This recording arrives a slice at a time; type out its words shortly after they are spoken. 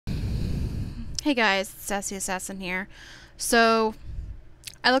Hey guys, it's Sassy Assassin here. So,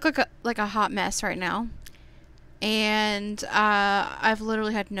 I look like a hot mess right now, and I've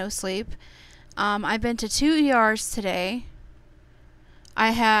literally had no sleep. I've been to 2 ERs today.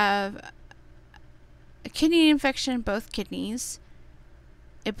 I have a kidney infection in both kidneys,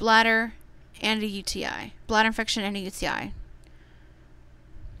 a bladder, and a UTI. Bladder infection and a UTI.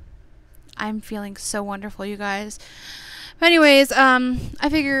 I'm feeling so wonderful, you guys. But anyways, I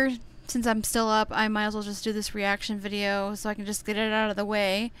figure since I'm still up, I might as well just do this reaction video so I can just get it out of the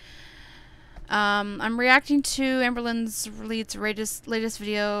way. I'm reacting to Amberlynn's latest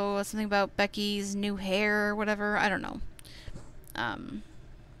video, something about Becky's new hair or whatever. I don't know.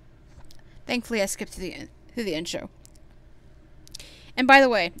 Thankfully, I skipped through the intro. And by the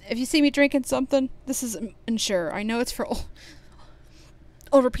way, if you see me drinking something, this is Ensure. I know it's for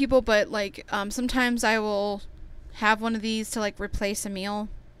older people, but like sometimes I will have one of these to like replace a meal.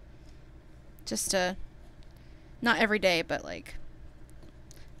 Just to, not every day, but like,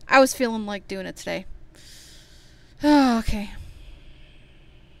 I was feeling like doing it today. Oh, okay.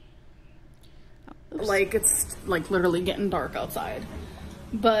 Oops. Like, it's like literally getting dark outside.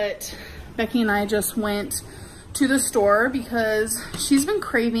 But Becky and I just went to the store because she's been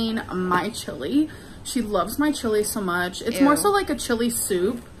craving my chili. She loves my chili so much. It's more so like a chili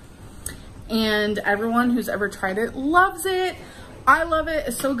soup. And everyone who's ever tried it loves it. I love it.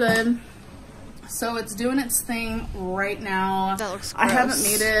 It's so good. So it's doing its thing right now. That looks gross. I haven't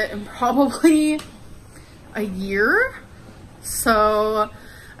made it in probably a year. So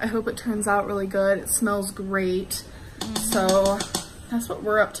I hope it turns out really good. It smells great. So that's what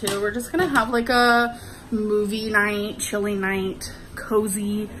we're up to. We're just gonna have like a movie night, chili night,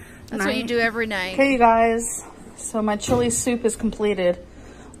 cozy night. That's what you do every night. Okay, you guys. So my chili soup is completed.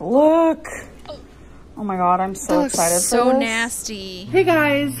 Look. Oh my god, I'm so excited for this. So nasty. Hey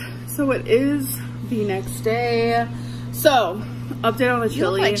guys, so it is the next day. So, update on the chili. You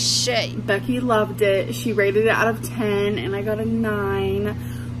look like shit. Becky loved it. She rated it out of 10 and I got a 9,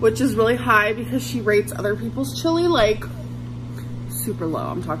 which is really high because she rates other people's chili like super low.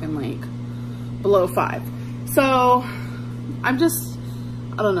 I'm talking like below 5. So, I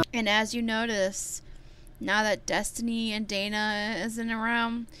don't know. And as you notice, now that Destiny and Dana isn't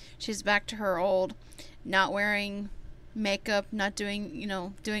around, she's back to her old not wearing makeup, not doing,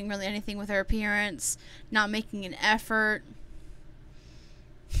 doing really anything with her appearance, not making an effort.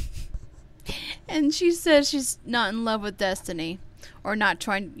 And she says she's not in love with Destiny, or not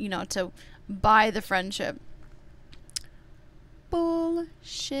trying, to buy the friendship.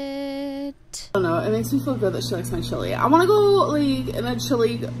 Bullshit. I don't know, it makes me feel good that she likes my chili. I want to go like in a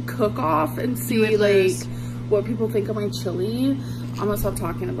chili cook-off and see like what people think of my chili. I'm gonna stop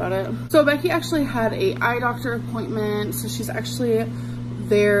talking about it. So Becky actually had a eye doctor appointment, so she's actually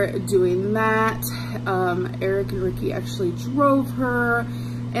there doing that. Eric and Ricky actually drove her,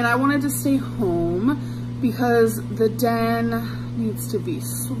 and I wanted to stay home because the den needs to be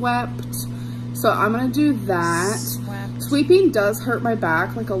swept. So I'm gonna do that. Sweeping does hurt my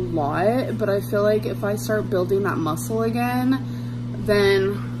back like a lot, but I feel like if I start building that muscle again,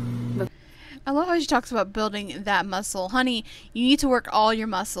 then I love how she talks about building that muscle. Honey, you need to work all your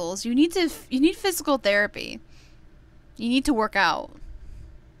muscles. You need physical therapy. You need to work out.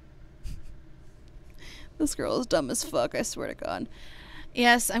 This girl is dumb as fuck, I swear to God.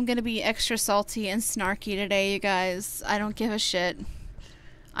 Yes, I'm gonna be extra salty and snarky today, you guys. I don't give a shit.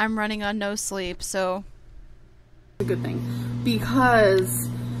 I'm running on no sleep, so a good thing because,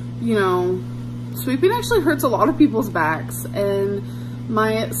 sweeping actually hurts a lot of people's backs, and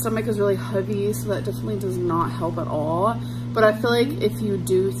my stomach is really heavy, so that definitely does not help at all. But I feel like if you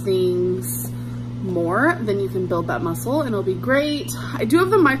do things more, then you can build that muscle and it'll be great. I do have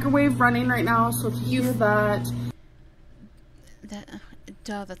the microwave running right now, so if you hear that.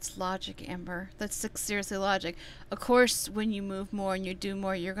 Duh, that's logic, Amber. That's seriously logic. Of course, when you move more and you do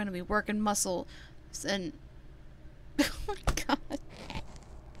more, you're going to be working muscle. And oh my god.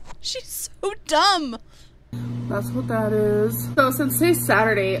 She's so dumb. That's what that is. So since today's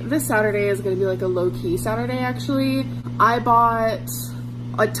Saturday, this Saturday is going to be like a low-key Saturday actually. I bought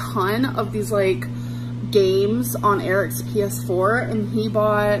a ton of these like games on Eric's PS4, and he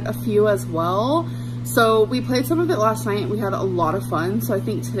bought a few as well. So we played some of it last night. We had a lot of fun. So I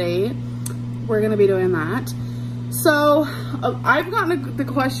think today we're going to be doing that. So I've gotten the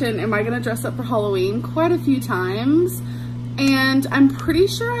question, am I going to dress up for Halloween quite a few times? And I'm pretty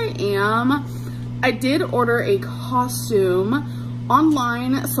sure I am. I did order a costume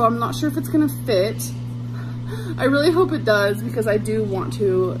online, so I'm not sure if it's gonna fit. I really hope it does because I do want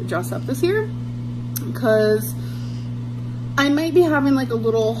to dress up this year because I might be having like a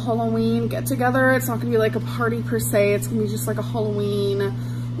little Halloween get together. It's not gonna be like a party per se. It's gonna be just like a Halloween,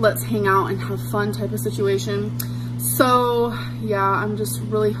 let's hang out and have fun type of situation. So yeah, I'm just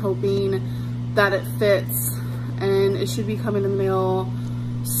really hoping that it fits, and it should be coming in the mail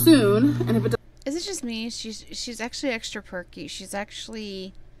soon. And if it does, is it just me? She's actually extra perky. She's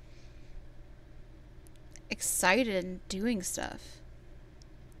actually excited and doing stuff.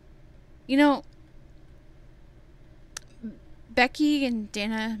 You know, Becky and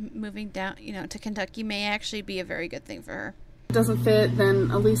Dana moving down, you know, to Kentucky may actually be a very good thing for her. if it doesn't fit,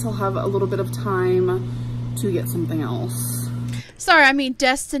 then at least I'll have a little bit of time to get something else. Sorry, I mean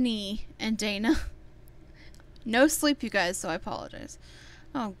Destiny and Dana. No sleep, you guys, so I apologize.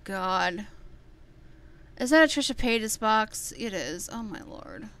 Oh, God. Is that a Trisha Paytas box? It is. Oh, my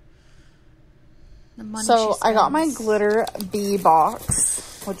Lord. The money So she I got my spends. glitter bee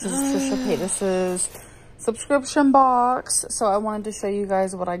box, which is Trisha Paytas's subscription box. So I wanted to show you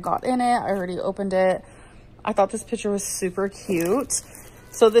guys what I got in it. I already opened it. I thought this picture was super cute.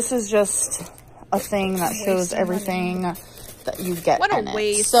 So this is just a thing that shows everything that you get What in a it.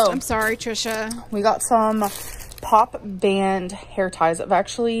 waste. So I'm sorry, Trisha. we got some pop band hair ties. I've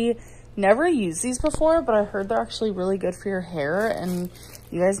actually never used these before, but I heard they're actually really good for your hair. And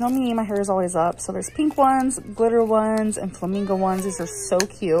you guys know me, my hair is always up. So there's pink ones, glitter ones, and flamingo ones. These are so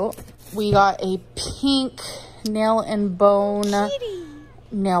cute. We got a pink nail and bone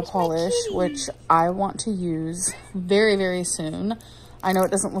nail polish, which I want to use very, very soon. I know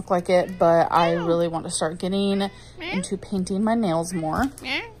it doesn't look like it, but I really want to start getting into painting my nails more.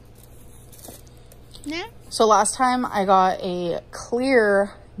 So last time I got a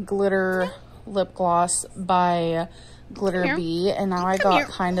clear glitter lip gloss by Glitter Bee, and now I got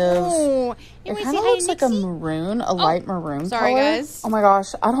kind of, it kind of looks like a maroon, a light maroon sorry, color. guys. Oh my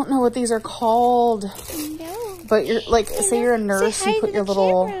gosh, I don't know what these are called. But you're like, say you're a nurse, you put your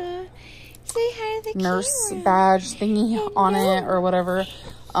little nurse badge thingy on it or whatever.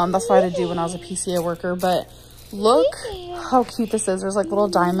 That's what I had to do when I was a PCA worker. But look how cute this is. There's like little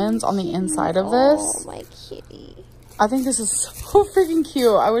diamonds on the inside of this. Oh, my kitty. I think this is so freaking cute.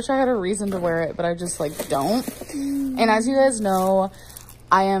 I wish I had a reason to wear it, but I just like don't. And as you guys know,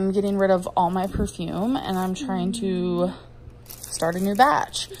 I am getting rid of all my perfume and I'm trying to start a new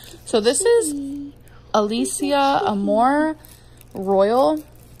batch. So this is Alicia Amor Royal.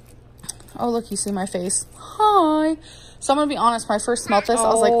 Oh, look, you see my face. Hi. So I'm gonna be honest, when I first smelled this, I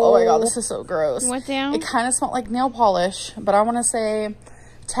was like, oh my god, this is so gross. Went down? It kind of smelled like nail polish, but I want to say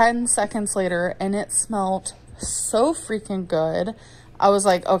 10 seconds later, and it smelled so freaking good. I was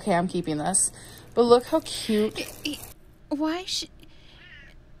like, okay, I'm keeping this. But look how cute. Why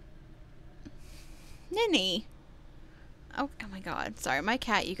Ninny. Oh my god. Sorry, my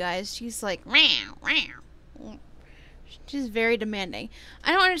cat, you guys. She's like, meow, meow. She's very demanding.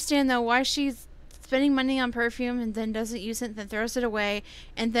 I don't understand, though, why she's spending money on perfume and then doesn't use it, then throws it away,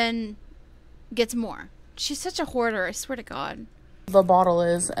 and then gets more. She's such a hoarder, I swear to God. The bottle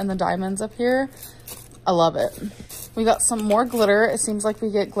is, and the diamonds up here. I love it. We got some more glitter. It seems like we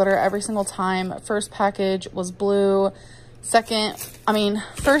get glitter every single time. First package was blue.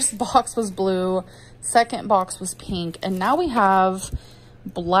 First box was blue. Second box was pink. And now we have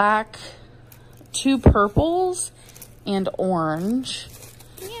black, 2 purples, and orange,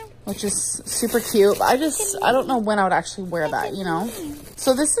 which is super cute. I don't know when I would actually wear that, you know?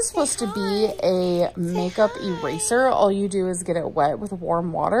 So this is supposed to be a makeup eraser. All you do is get it wet with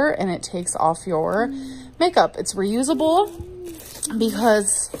warm water and it takes off your makeup. It's reusable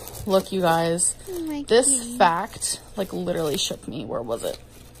because, look, you guys, this fact, like, literally shook me. Where was it?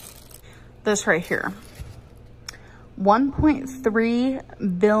 This right here.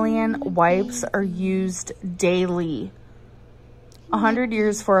 1.3 billion wipes are used daily. 100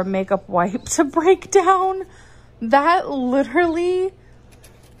 years for a makeup wipe to break down. That literally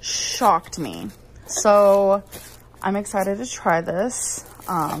shocked me. So I'm excited to try this.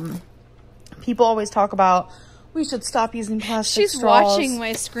 People always talk about we should stop using plastic straws. She's watching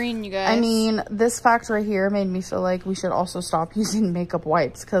my screen, you guys. I mean, this fact right here made me feel like we should also stop using makeup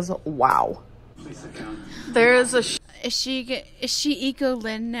wipes, because wow. There is a is she Eco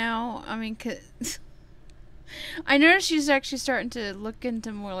Lynn now? I mean, 'cause I noticed she's actually starting to look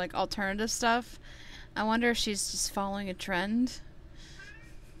into more like alternative stuff. I wonder if she's just following a trend.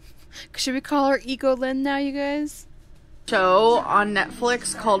 Should we call her Eco Lynn now, you guys? Show on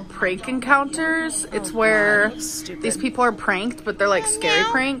Netflix called Prank Encounters. It's where these people are pranked, but they're like scary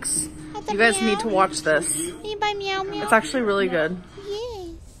pranks. You guys need to watch this. It's actually really good.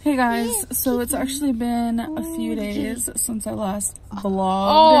 Hey guys, so it's actually been a few days since I last vlogged.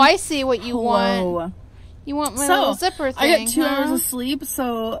 Oh, I see what you want. You want my little zipper thing, I got 2 hours of sleep,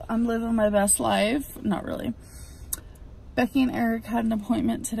 so I'm living my best life. Not really. Becky and Eric had an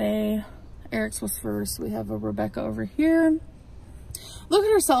appointment today. Eric's was first. We have a Rebecca over here. Look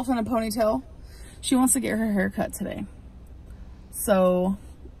at herself in a ponytail. She wants to get her hair cut today. So,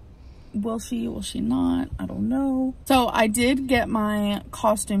 will she not? I don't know. So, I did get my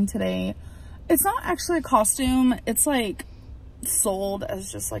costume today. It's not actually a costume. It's like sold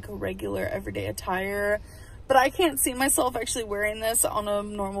as just like a regular everyday attire. But I can't see myself actually wearing this on a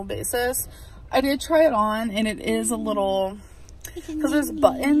normal basis. I did try it on, and it is a little, because there's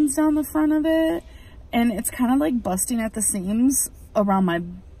buttons down the front of it, and it's kind of like busting at the seams around my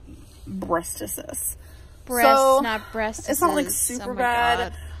breastises. Not breastises. It's not like super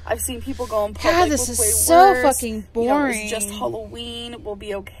bad. God. I've seen people go in public. God, this is so fucking boring. You know, it's just Halloween. We'll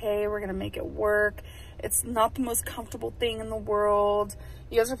be okay. We're gonna make it work. It's not the most comfortable thing in the world.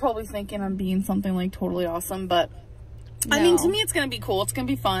 You guys are probably thinking I'm being something like totally awesome, but no. I mean, to me, it's gonna be cool. It's gonna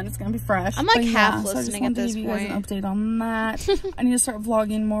be fun. It's gonna be fresh. I'm like half listening at this point. I just want to give you guys an update on that. I need to start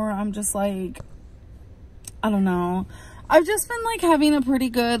vlogging more. I'm just like, I don't know. I've just been like having a pretty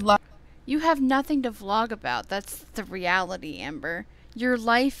good life. You have nothing to vlog about. That's the reality, Amber. Your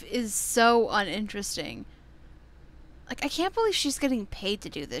life is so uninteresting. Like, I can't believe she's getting paid to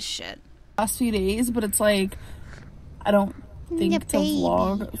do this shit. Last few days, but it's like, I don't think to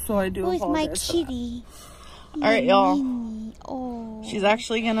vlog, so I do apologize. My kitty? All right, y'all. Oh. She's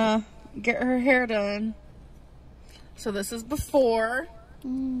actually gonna get her hair done. So this is before.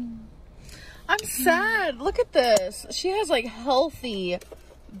 I'm sad. Look at this. She has like healthy,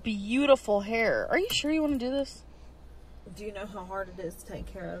 beautiful hair. Are you sure you want to do this? Do you know how hard it is to take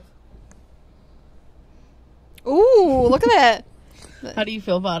care of? Ooh, look at that. How do you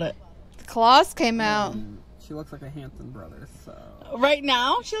feel about it? The claws came out. She looks like a Hanson brother, so. Right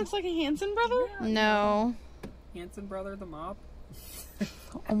now, she looks like a Hanson brother? Yeah. No. Hanson brother, the mop.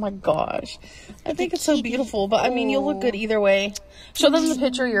 Oh my gosh. I think it's so beautiful, but I mean, you'll look good either way. Show them the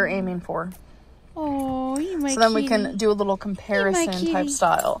picture you're aiming for. Oh, you my So then we can do a little comparison type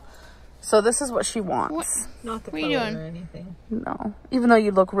style. So this is what she wants. What? Not the color or anything. No. Even though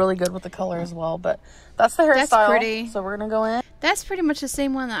you look really good with the color as well, but that's the hairstyle. That's pretty. So we're gonna go in. That's pretty much the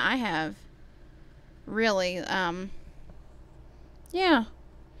same one that I have. Really. Yeah.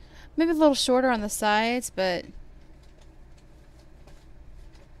 Maybe a little shorter on the sides, but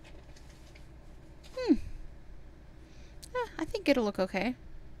I think it'll look okay.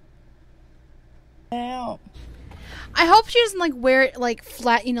 Wow. I hope she doesn't like wear it like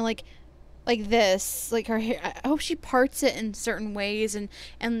flat, you know, like this, like her hair. I hope she parts it in certain ways and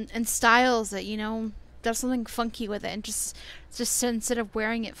styles it, you know, does something funky with it, and just instead of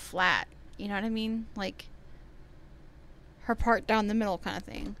wearing it flat, you know what I mean, like her part down the middle kind of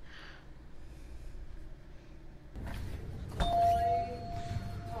thing.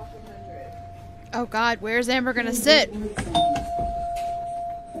 Oh God, where's Amber gonna sit?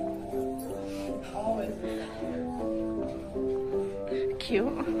 Cute.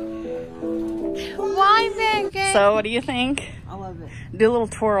 Why, Becky? So, what do you think? I love it. Do a little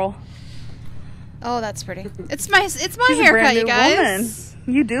twirl. Oh, that's pretty. It's my She's haircut, you guys.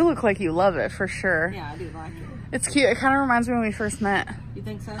 Woman. You do look like you love it for sure. Yeah, I do like it. It's cute. It kind of reminds me when we first met. You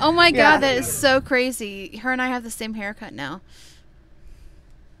think so? Oh my God, that is so crazy. Her and I have the same haircut now.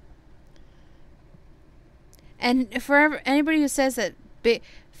 And for anybody who says that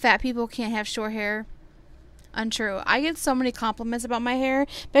fat people can't have short hair, untrue. I get so many compliments about my hair,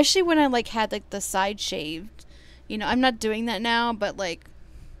 especially when I like had like the side shaved. You know, I'm not doing that now, but like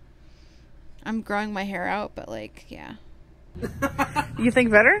I'm growing my hair out, but like, yeah. You think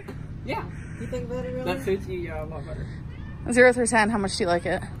better? Yeah. You think better, really? That suits you, yeah, a lot better. 0 through 10, how much do you like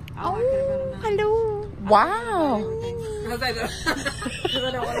it? I like it about a 9. Hello. Wow. Because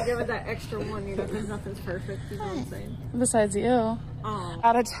I don't want to give it that extra one, you know, because nothing's perfect, you know what I'm saying? Besides you. Oh.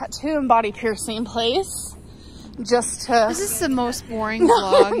 At a tattoo and body piercing place. Just to... This is the most boring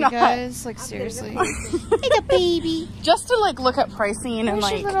vlog, you guys. Like, seriously. Like a baby. Just to, like, look at pricing and,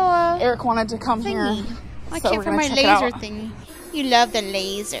 like, little, Eric wanted to come here. I So came we're for gonna my check it laser out. thingy. You love the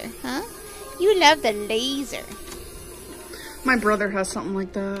laser, huh? You love the laser. My brother has something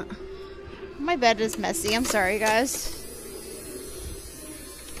like that. My bed is messy. I'm sorry, guys.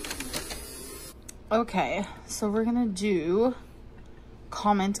 Okay, so we're gonna do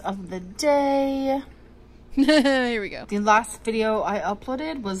comment of the day. Here we go. The last video I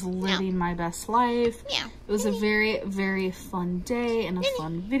uploaded was living my best life. Yeah. It was a very, very fun day and a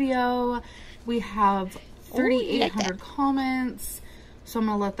fun video. We have 3,800 comments. So I'm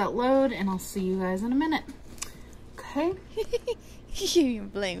gonna let that load and I'll see you guys in a minute. Okay. You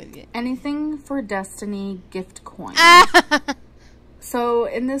blame it. Anything for Destiny gift coin. So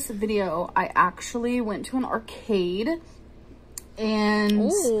in this video, I actually went to an arcade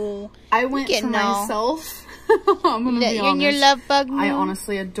and Ooh, I went for getting all- myself. I'm gonna be You're in honest. your love bug mood. I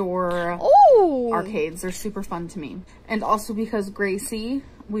honestly adore Ooh. arcades. They're super fun to me. And also because Gracie,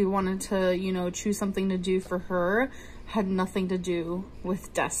 we wanted to, you know, choose something to do for her. Had nothing to do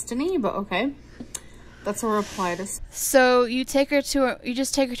with Destiny, but okay. That's a reply to... So you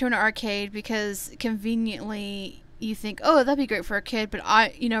just take her to an arcade because conveniently you think, oh, that'd be great for a kid, but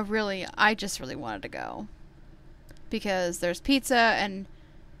I just really wanted to go because there's pizza and,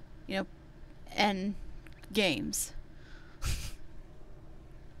 you know, and games.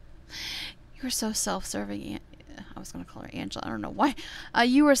 You were so self-serving. I was gonna call her Angela. I don't know why.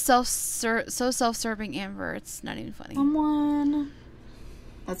 You were so self-serving, Amber. It's not even funny. Someone...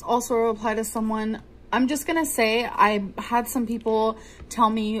 That's also a reply to someone. I'm just gonna say, I had some people tell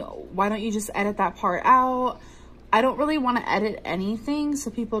me, why don't you just edit that part out? I don't really want to edit anything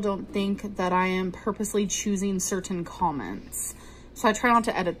so people don't think that I am purposely choosing certain comments. So I try not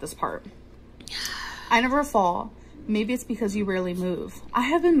to edit this part. I never fall. Maybe it's because you rarely move. I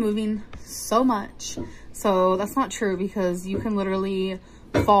have been moving so much. So that's not true because you can literally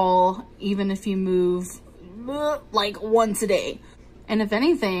fall even if you move like once a day. And if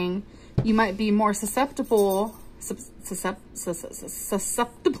anything, you might be more susceptible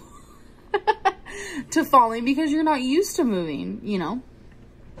to falling because you're not used to moving, you know?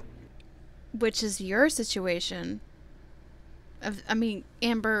 Which is your situation. I mean,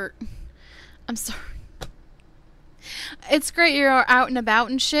 Amber, I'm sorry. It's great you're out and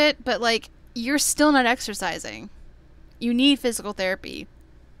about and shit, but like, you're still not exercising. You need physical therapy.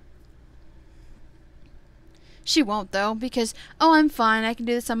 She won't though, because, oh, I'm fine, I can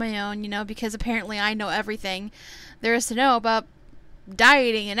do this on my own, you know, because apparently I know everything there is to know about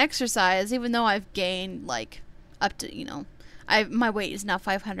dieting and exercise, even though I've gained like up to, you know, my weight is now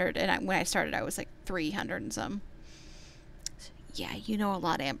 500 and when I started I was like 300 and some. Yeah, you know a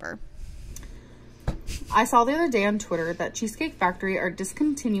lot, Amber. I saw the other day on Twitter that Cheesecake Factory are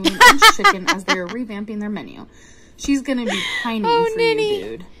discontinuing orange chicken as they are revamping their menu. She's gonna be pining for Ninny. you,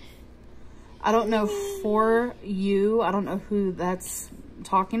 dude. I don't know for you. I don't know who that's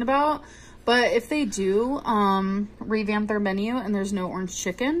talking about. But if they do revamp their menu and there's no orange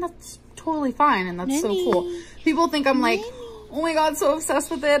chicken, that's totally fine. And that's so cool. People think I'm like, oh my God, so obsessed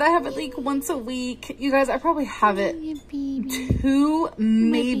with it. I have it like once a week. You guys, I probably have it 2,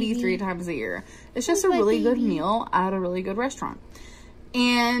 maybe 3 times a year. It's just a really good meal at a really good restaurant.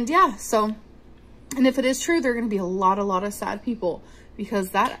 And yeah, so, and if it is true, there are going to be a lot of sad people because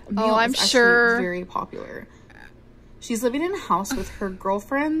that meal I'm is actually sure very popular. She's living in a house with her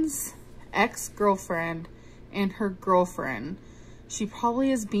girlfriend's ex-girlfriend and her girlfriend. She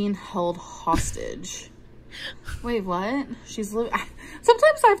probably is being held hostage. Wait, what? She's living...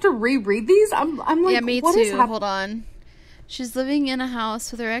 Sometimes I have to reread these. I'm like, yeah, me what too. Hold on. She's living in a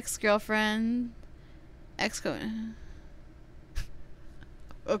house with her ex-girlfriend.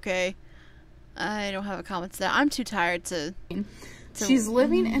 Okay. I don't have a comment to that. I'm too tired to She's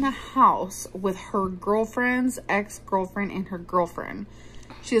living in a house with her girlfriend's ex-girlfriend and her girlfriend.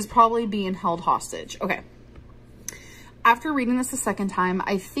 She is probably being held hostage. Okay. After reading this a second time,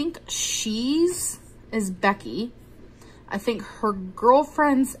 I think she's is Becky. I think her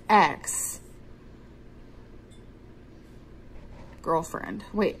girlfriend's ex-girlfriend.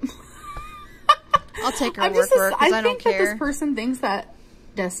 Wait. I'll take her word for it because I don't care. I think that this person thinks that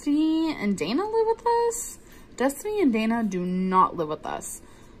Destiny and Dana live with us. Destiny and Dana do not live with us.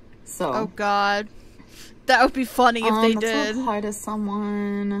 So. Oh God. That would be funny if they that's did. a reply to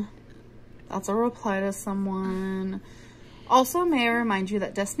someone. That's a reply to someone. Also, may I remind you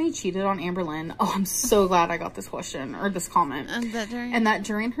that Destiny cheated on Amberlynn. Oh, I'm so glad I got this question or this comment. And that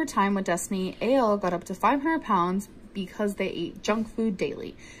during her time with Destiny, AL got up to 500 pounds because they ate junk food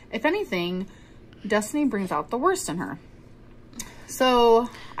daily. If anything, Destiny brings out the worst in her. So,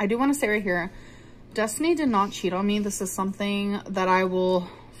 I do want to say right here, Destiny did not cheat on me. This is something that I will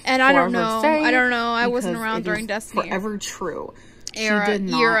and I don't know. say I don't know. I wasn't around during Destiny. Forever true. She Era. did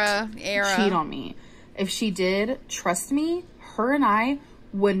not cheat on me. If she did, trust me, her and I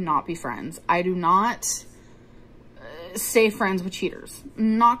would not be friends. I do not stay friends with cheaters.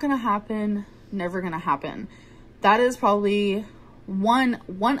 Not gonna happen. Never gonna happen. That is probably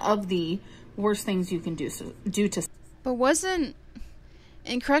one of the worst things you can do to. But wasn't,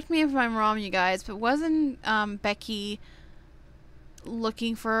 and correct me if I'm wrong, you guys, but wasn't Becky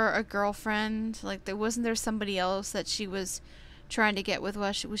looking for a girlfriend? Like, wasn't there somebody else that she was trying to get with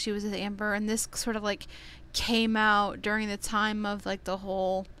when she was with Amber, and this sort of like came out during the time of like the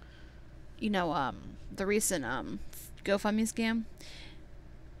whole, you know, the recent GoFundMe scam.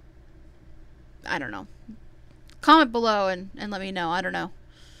 I don't know. Comment below and let me know. I don't know.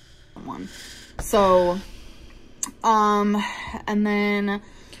 So, and then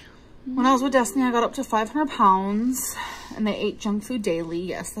when I was with Destiny, I got up to 500 pounds, and they ate junk food daily.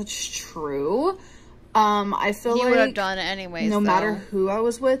 Yes, that's true. I feel like you would have done it anyways. No matter who I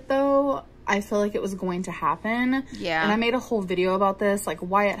was with, though, I feel like it was going to happen. Yeah. And I made a whole video about this, like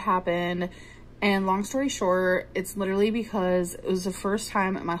why it happened. And long story short, it's literally because it was the first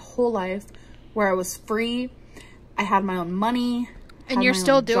time in my whole life where I was free. I had my own money. And you're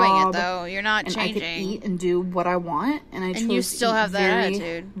still doing it, though. You're not changing. I could eat and do what I want. And I chose you still have that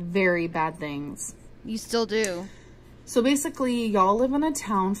attitude. Very bad things. You still do. So basically, y'all live in a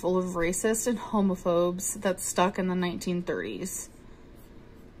town full of racists and homophobes that's stuck in the 1930s.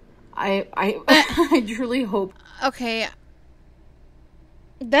 I truly hope. Okay.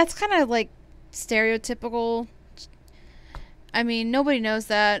 That's kind of like stereotypical. I mean, nobody knows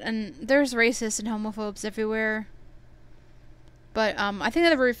that, and there's racists and homophobes everywhere. But I think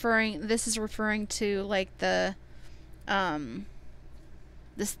that this is referring to like the thing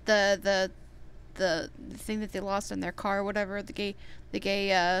that they lost in their car or whatever, the gay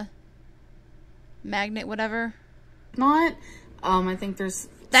magnet, whatever. Not I think there's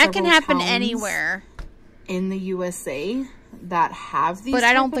that can happen anywhere in the USA that have these, but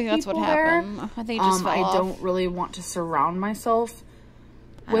I don't think that's what happened. I think it just fell off. I don't really want to surround myself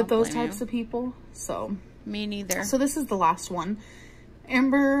with those types of people, so me neither. So this is the last one.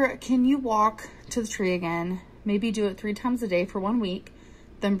 Amber, can you walk to the tree again? Maybe do it 3 times a day for 1 week,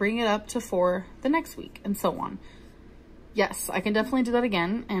 then bring it up to 4 the next week, and so on. Yes, I can definitely do that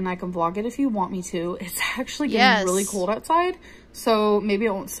again, and I can vlog it if you want me to. It's actually getting really cold outside, so maybe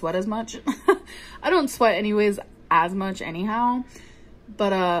I won't sweat as much. I don't sweat anyways as much anyhow,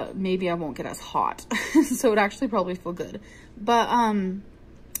 but maybe I won't get as hot. So it'd actually probably feel good. But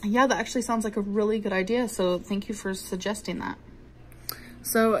yeah, that actually sounds like a really good idea, so thank you for suggesting that.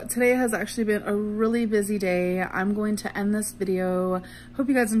 So today has actually been a really busy day. I'm going to end this video. Hope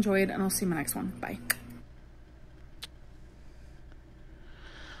you guys enjoyed, and I'll see you in my next one. Bye.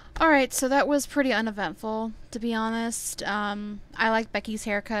 Alright, so that was pretty uneventful, to be honest. I like Becky's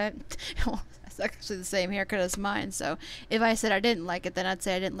haircut. Well, it's actually the same haircut as mine, so if I said I didn't like it, then I'd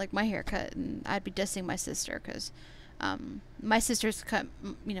say I didn't like my haircut, and I'd be dissing my sister, because my sisters cut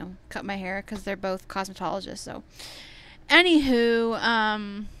my hair, because they're both cosmetologists, so...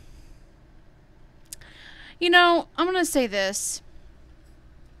 Anywho, you know, I'm gonna say this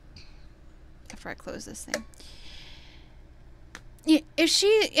after I close this thing. If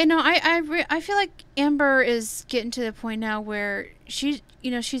she, you know, I feel like Amber is getting to the point now where she's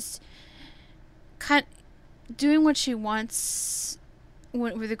doing what she wants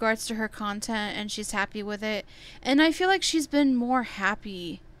with regards to her content, and she's happy with it. And I feel like she's been more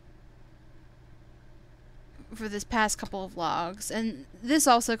happy for this past couple of vlogs, and this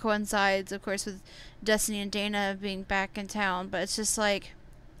also coincides, of course, with Destiny and Dana being back in town. But it's just like,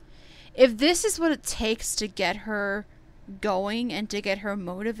 if this is what it takes to get her going and to get her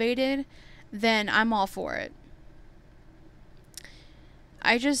motivated, then I'm all for it.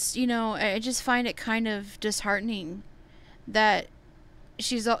 I just find it kind of disheartening that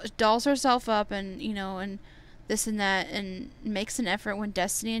she dolls herself up and this and that, and makes an effort when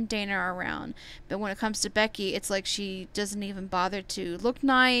Destiny and Dana are around. But when it comes to Becky, it's like she doesn't even bother to look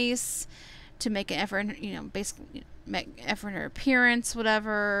nice, to make an effort, basically make effort in her appearance,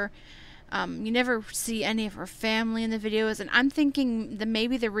 whatever. You never see any of her family in the videos, and I'm thinking that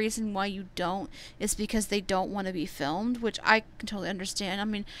maybe the reason why you don't is because they don't want to be filmed, which I can totally understand. I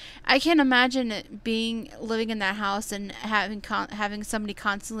mean, I can't imagine living in that house and having somebody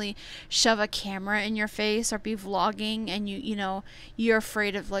constantly shove a camera in your face or be vlogging, and you're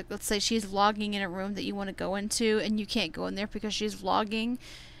afraid of, like, let's say she's vlogging in a room that you want to go into and you can't go in there because she's vlogging.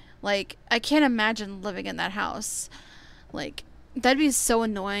 Like, I can't imagine living in that house. Like, that'd be so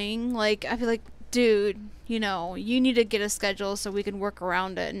annoying. Like, I'd be like, dude, you need to get a schedule so we can work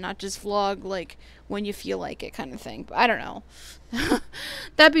around it and not just vlog, like, when you feel like it kind of thing. But I don't know.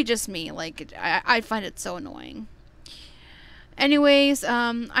 That'd be just me. Like, I find it so annoying. Anyways,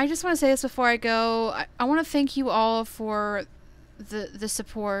 I just want to say this before I go. I want to thank you all for the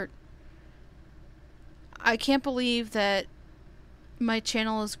support. I can't believe that my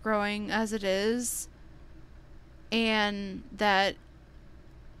channel is growing as it is, and that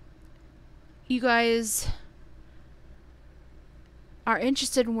you guys are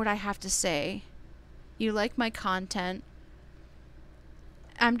interested in what I have to say. You like my content.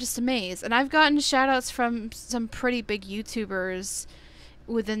 I'm just amazed. And I've gotten shout outs from some pretty big YouTubers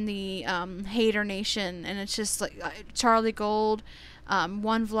within the hater nation, and it's just like Charlie Gold,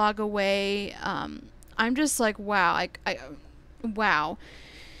 One Vlog Away. I'm just like, wow. Wow.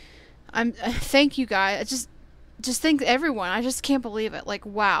 Thank you guys. Just thank everyone. I just can't believe it. Like,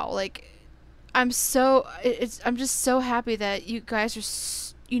 wow. Like, I'm just so happy that you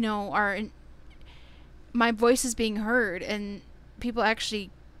guys are, my voice is being heard, and people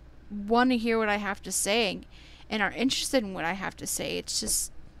actually want to hear what I have to say and are interested in what I have to say.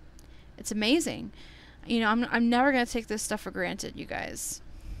 It's amazing. I'm never going to take this stuff for granted, you guys.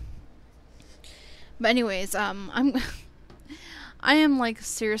 But anyways, I am like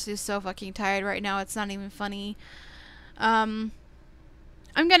seriously so fucking tired right now. It's not even funny. I'm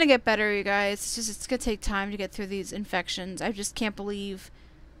gonna get better, you guys. It's gonna take time to get through these infections. I just can't believe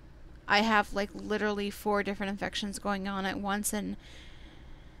I have like literally 4 different infections going on at once, and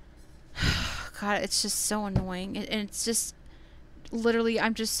God, it's just so annoying. And it's just literally,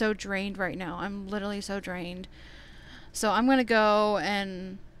 I'm just so drained right now. I'm literally so drained. So I'm gonna go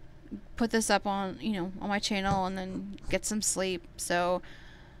and put this up on my channel and then get some sleep. So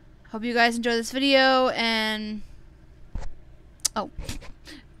hope you guys enjoy this video, and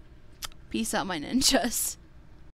peace out, my ninjas.